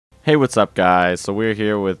Hey, what's up, guys? So we're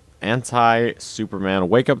here with anti-Superman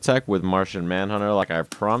wake up tech with Martian Manhunter, like I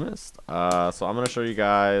promised. So I'm gonna show you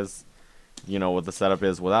guys, what the setup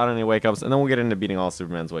is without any wake ups, and then we'll get into beating all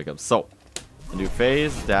Superman's wake ups. So do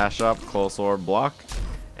phase, dash up, close orb, block,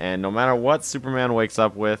 and no matter what Superman wakes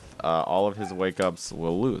up with, all of his wake ups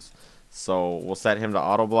will lose. So we'll set him to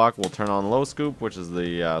auto block. We'll turn on low scoop, which is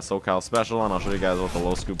the SoCal special, and I'll show you guys what the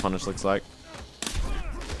low scoop punish looks like.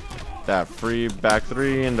 That free back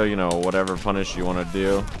three into whatever punish you want to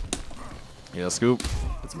do. Scoop,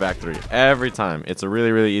 it's back three every time. It's a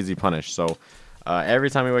really easy punish. So every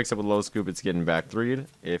time he wakes up with low scoop, it's getting back threed.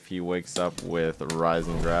 If he wakes up with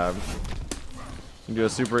rising grab, you can do a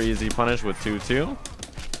super easy punish with 2-2.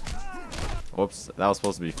 Whoops, that was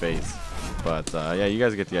supposed to be phase, but yeah, you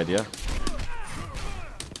guys get the idea.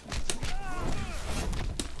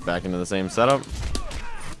 Back into the same setup,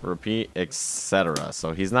 repeat, etc.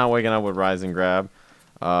 So he's not waking up with rising grab.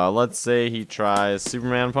 Let's say he tries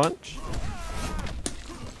Superman punch.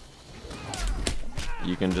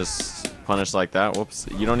 You can just punish like that. Whoops,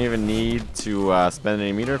 you don't even need to spend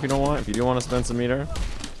any meter if you don't want. If you do want to spend some meter,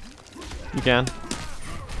 you can.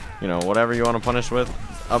 Whatever you want to punish with,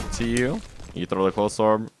 it's up to you. You throw the close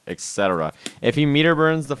orb, etc. If he meter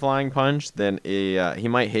burns the flying punch, then he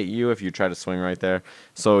might hit you if you try to swing right there.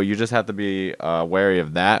 So you just have to be wary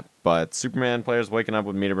of that. But Superman players waking up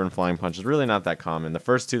with meter burn flying punch is really not that common. The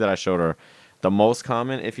first two that I showed are the most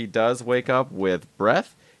common. If he does wake up with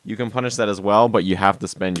breath, you can punish that as well, but you have to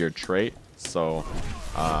spend your trait. So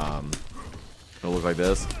it'll look like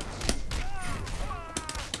this.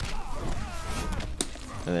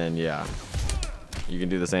 And then, yeah. You can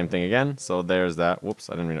do the same thing again. So there's that. Whoops,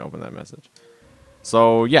 I didn't mean to open that message.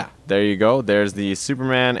 So yeah, there you go. There's the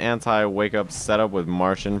Superman anti-wake up setup with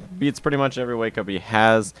Martian. Beats pretty much every wake up he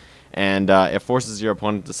has, and it forces your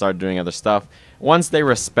opponent to start doing other stuff. Once they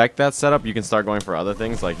respect that setup, you can start going for other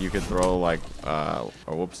things. Like you could throw let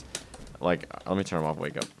me turn off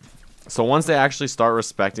wake up. So once they actually start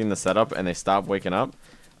respecting the setup and they stop waking up,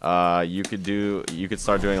 you could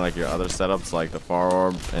start doing like your other setups, like the far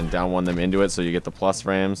orb, and down one them into it so you get the plus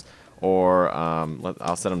frames, or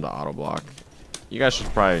I'll set him to auto block. You guys should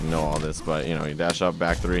probably know all this, but you dash up,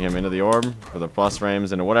 back three him into the orb for the plus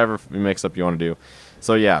frames and whatever mix up you want to do.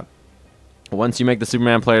 So yeah, once you make the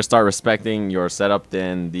Superman player start respecting your setup,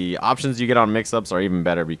 then the options you get on mix-ups are even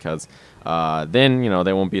better, because then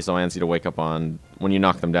they won't be so antsy to wake up on when you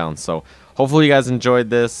knock them down. So hopefully you guys enjoyed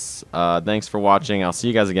this. Thanks for watching. I'll see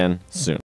you guys again soon.